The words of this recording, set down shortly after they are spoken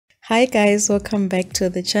Hi guys, welcome back to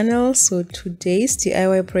the channel. So today's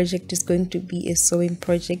DIY project is going to be a sewing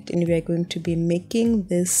project and we are going to be making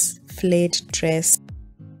this flared dress.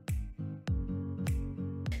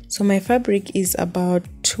 So my fabric is about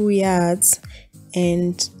 2 yards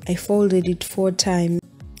and I folded it 4 times.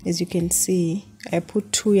 As you can see, I put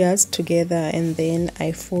 2 yards together and then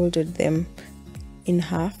I folded them in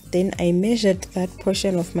half. Then I measured that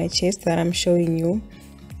portion of my chest that I'm showing you.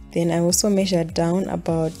 Then I also measured down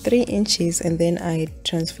about 3 inches and then I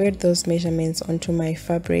transferred those measurements onto my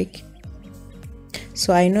fabric.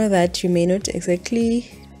 So I know that you may not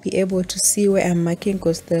exactly be able to see where I'm marking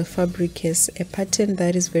because the fabric has a pattern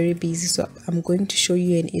that is very busy, so I'm going to show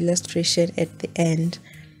you an illustration at the end.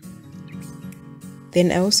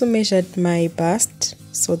 Then I also measured my bust,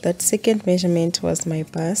 so that second measurement was my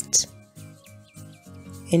bust.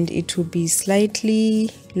 And it will be slightly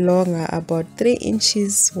longer, about 3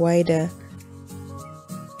 inches wider,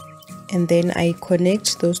 and then I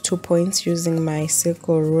connect those 2 points using my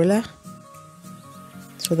circle ruler.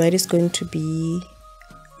 So that is going to be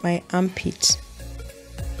my armpit.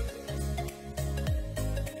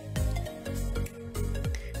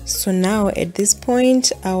 So now at this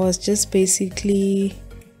point I was just basically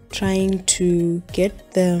trying to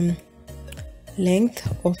get the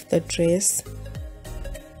length of the dress.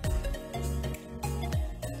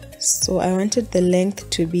 So I wanted the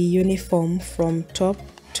length to be uniform from top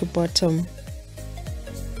to bottom.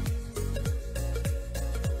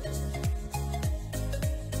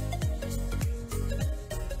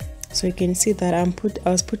 So you can see that I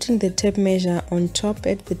was putting the tape measure on top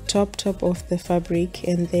at the top of the fabric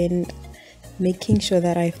and then making sure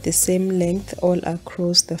that I have the same length all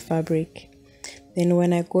across the fabric. Then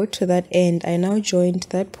when I go to that end, I now joined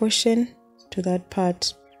that portion to that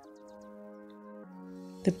part.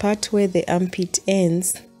 The part where the armpit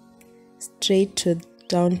ends straight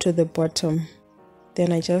down to the bottom.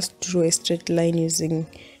 Then I just drew a straight line using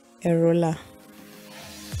a ruler.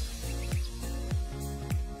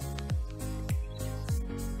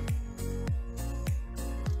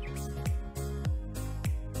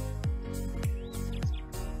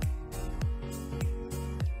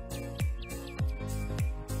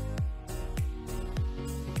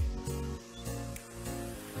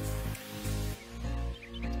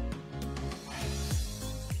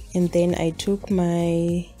 And then I took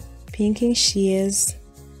my pinking shears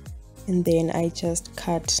and then I just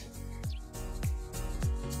cut.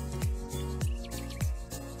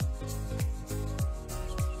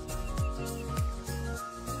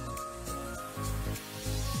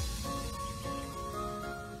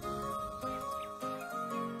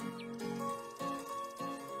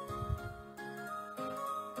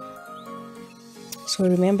 So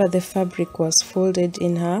remember, the fabric was folded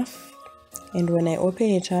in half. And when I open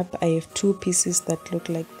it up, I have 2 pieces that look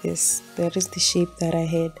like this. That is the shape that I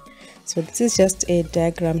had. So this is just a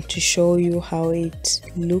diagram to show you how it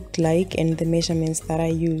looked like and the measurements that I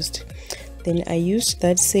used. Then I used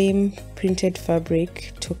that same printed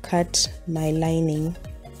fabric to cut my lining.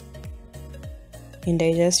 And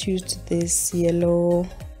I just used this yellow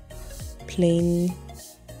plain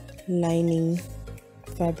lining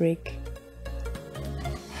fabric.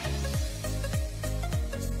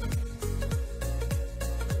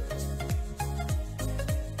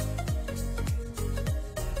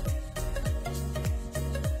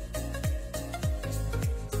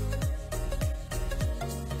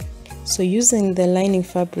 So using the lining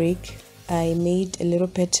fabric, I made a little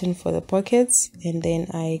pattern for the pockets and then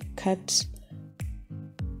I cut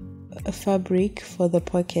a fabric for the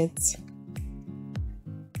pockets.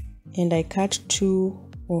 And I cut 2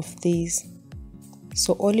 of these.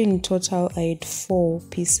 So all in total I had 4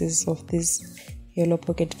 pieces of these yellow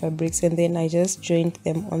pocket fabrics and then I just joined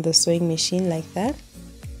them on the sewing machine like that.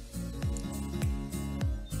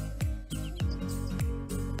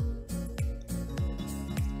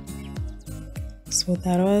 So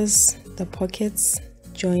that was the pockets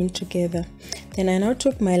joined together. Then I now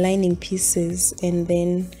took my lining pieces and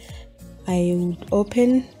then I would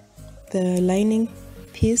open the lining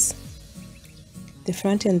piece, the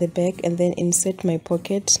front and the back, and then insert my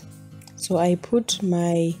pocket. So I put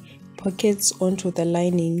my pockets onto the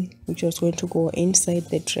lining, which was going to go inside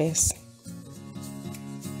the dress.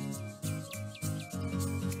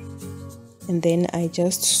 And then I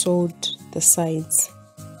just sewed the sides.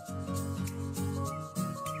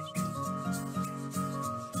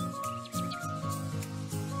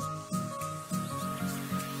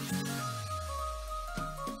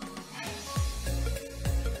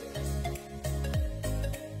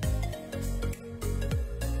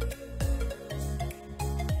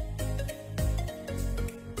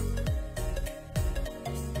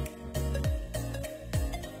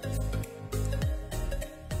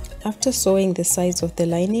 After sewing the sides of the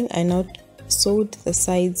lining, I now sewed the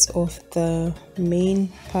sides of the main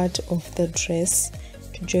part of the dress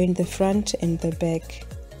to join the front and the back.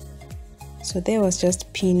 So there I was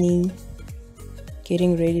just pinning,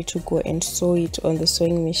 getting ready to go and sew it on the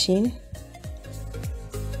sewing machine.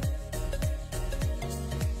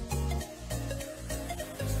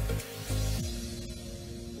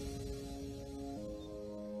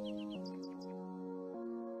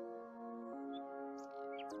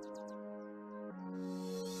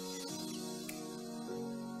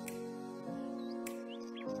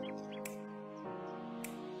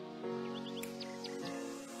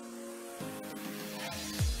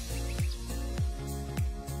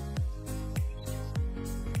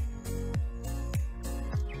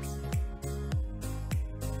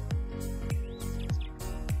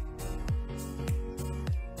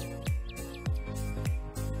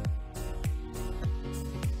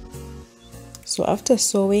 So after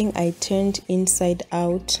sewing, I turned inside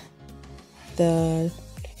out the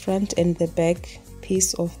front and the back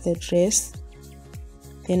piece of the dress.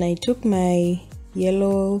 Then I took my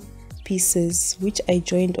yellow pieces, which I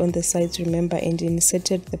joined on the sides, remember, and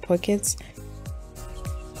inserted the pockets.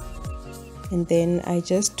 And then I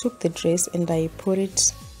just took the dress and I put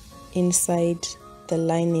it inside the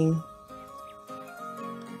lining.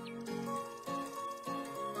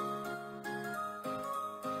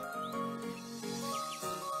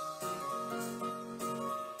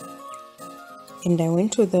 And I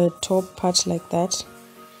went to the top part like that,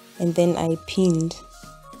 and then I pinned.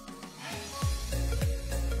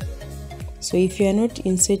 So if you are not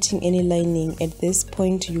inserting any lining at this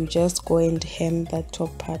point, you just go and hem that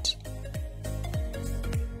top part.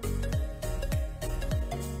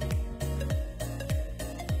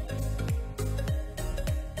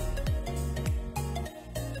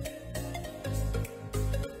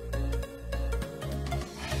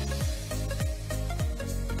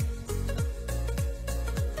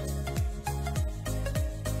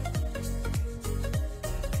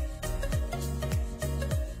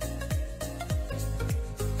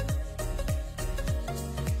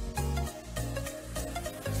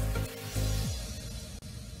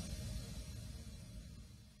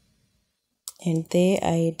 And there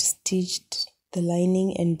I had stitched the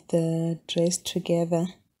lining and the dress together.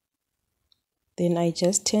 Then I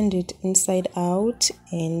just turned it inside out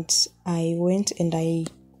and I went and I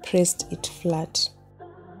pressed it flat.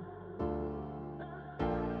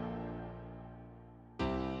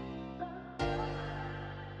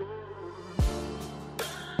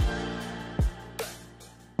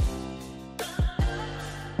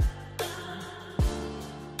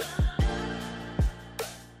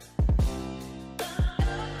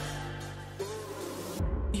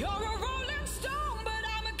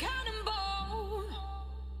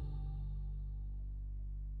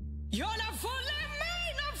 You're not fooling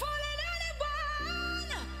me, not fooling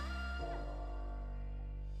anyone.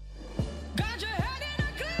 Got your head in a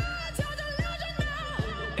cloud, so delusional.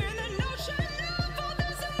 In the notion of all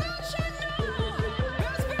this emotional.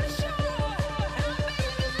 Best be sure.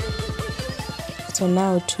 So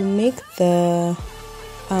now to make the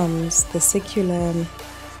arms, the circular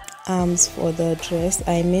arms for the dress,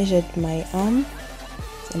 I measured my arm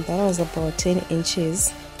and that was about 10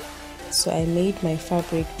 inches. So I made my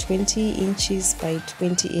fabric 20 inches by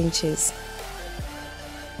 20 inches.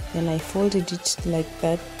 Then I folded it like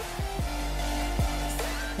that.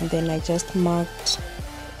 And then I just marked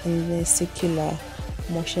in the circular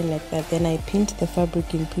motion like that. Then I pinned the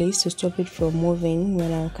fabric in place to stop it from moving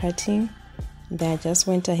when I'm cutting. Then I just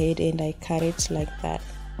went ahead and I cut it like that.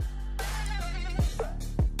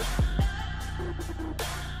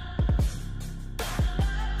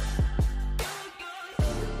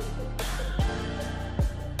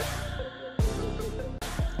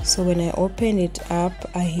 So when I opened it up,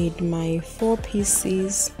 I had my 4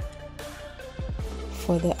 pieces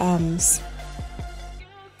for the arms.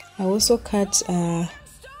 I also cut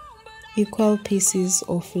equal pieces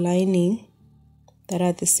of lining that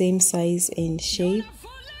are the same size and shape.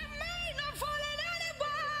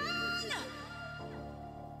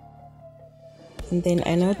 And then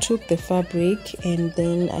I now took the fabric and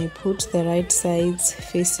then I put the right sides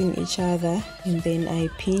facing each other, and then I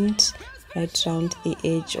pinned right around the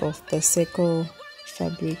edge of the circle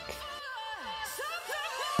fabric.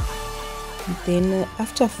 And then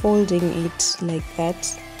after folding it like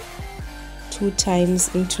that 2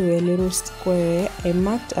 times into a little square, I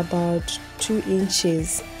marked about 2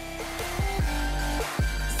 inches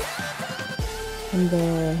from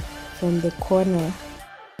the corner,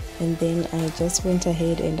 and then I just went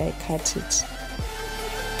ahead and I cut it.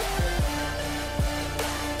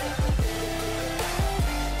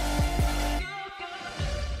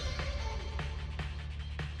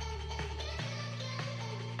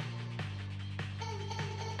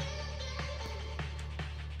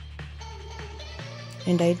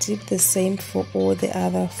 and I did the same for all the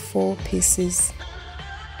other 4 pieces.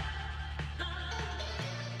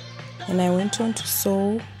 And I went on to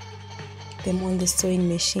sew them on the sewing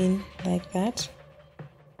machine like that.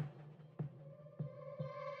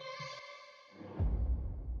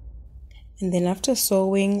 And then after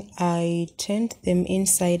sewing, I turned them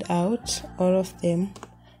inside out, all of them,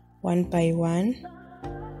 one by one.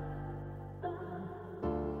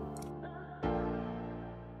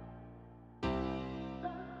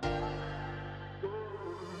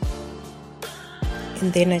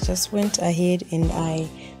 And then I just went ahead and I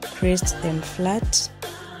pressed them flat.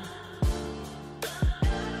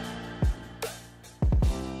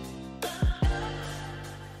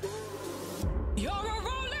 You're a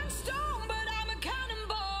rolling stone, but I'm a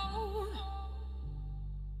cannonball.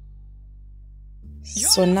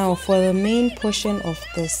 So now for the main portion of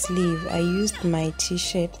the sleeve, I used my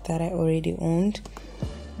t-shirt that I already owned,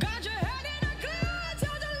 Got your head in a cloud,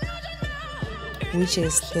 tell the legend now. which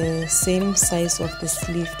is the same size of the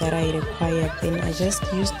sleeve that I required. Then I just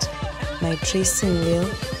used my tracing wheel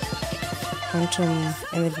onto,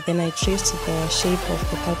 and then I traced the shape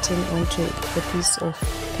of the pattern onto the piece of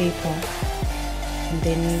paper, and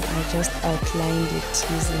then I just outlined it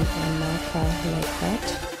using a marker like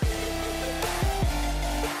that.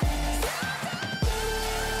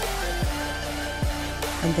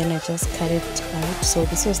 And then I just cut it out. So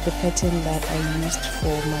this was the pattern that I used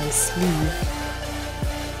for my sleeve.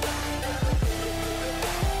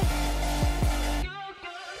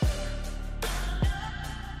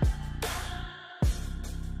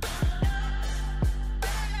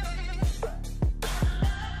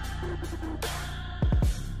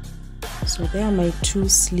 So there are my 2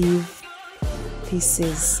 sleeve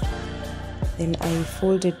pieces. Then I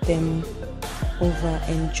folded them over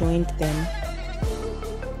and joined them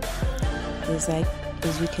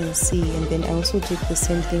as you can see. And then I also did the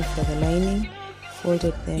same thing for the lining,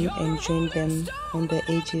 folded them and joined them on the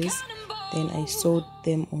edges. Then I sewed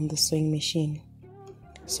them on the sewing machine.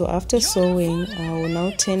 So after sewing, I will now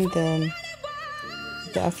turn the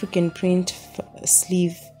African print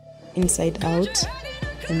sleeve inside out,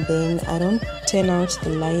 and then I don't turn out the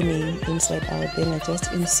lining inside out, then I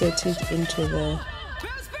just insert it into the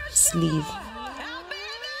sleeve.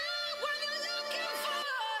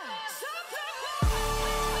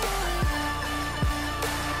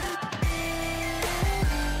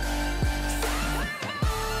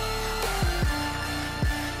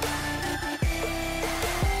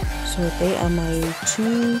 So they are my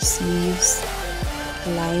 2 sleeves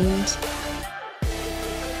lined.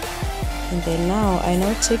 And then now I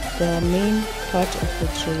take the main part of the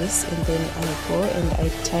dress, and then I go and I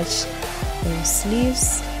attach the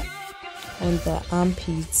sleeves on the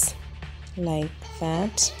armpits like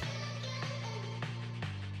that.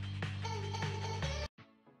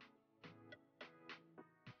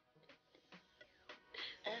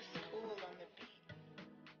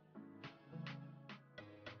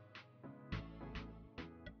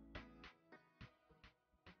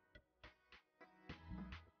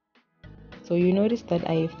 So you notice that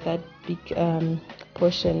I have that big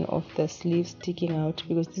portion of the sleeve sticking out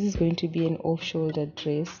because this is going to be an off-shoulder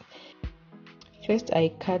dress. First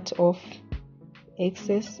I cut off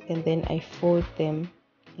excess and then I fold them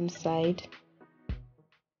inside.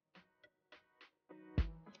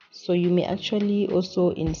 So you may actually also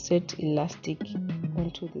insert elastic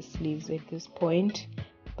onto the sleeves at this point,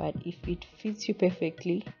 but if it fits you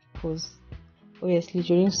perfectly, because obviously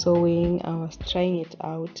during sewing I was trying it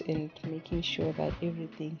out and making sure that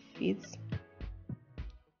everything fits.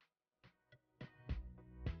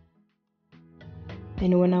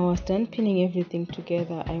 And when I was done pinning everything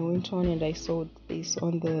together, I went on and I sewed this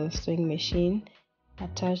on the sewing machine,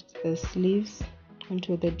 attached the sleeves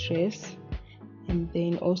onto the dress, and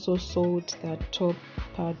then also sewed the top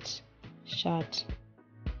part shut.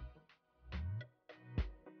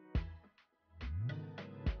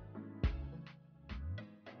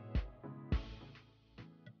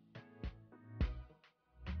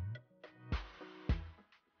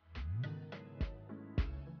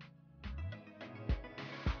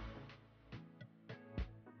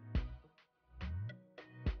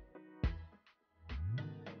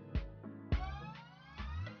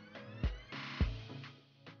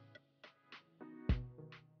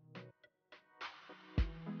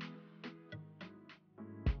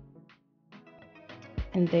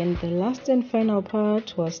 And then the last and final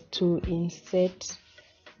part was to insert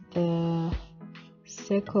the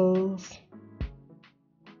circles,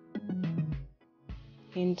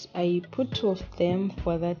 and I put 2 of them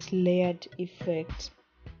for that layered effect.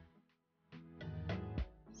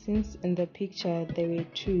 since in the picture there were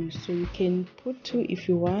two, so you can put two if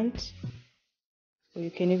you want, or you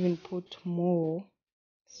can even put more.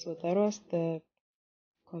 So that was the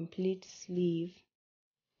complete sleeve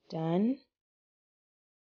done,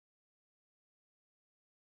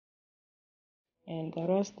 and that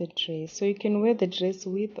was the dress. So you can wear the dress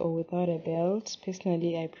with or without a belt.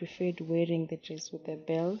 Personally, I preferred wearing the dress with a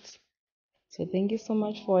belt. So thank you so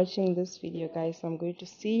much for watching this video, guys. I'm going to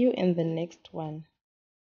see you in the next one.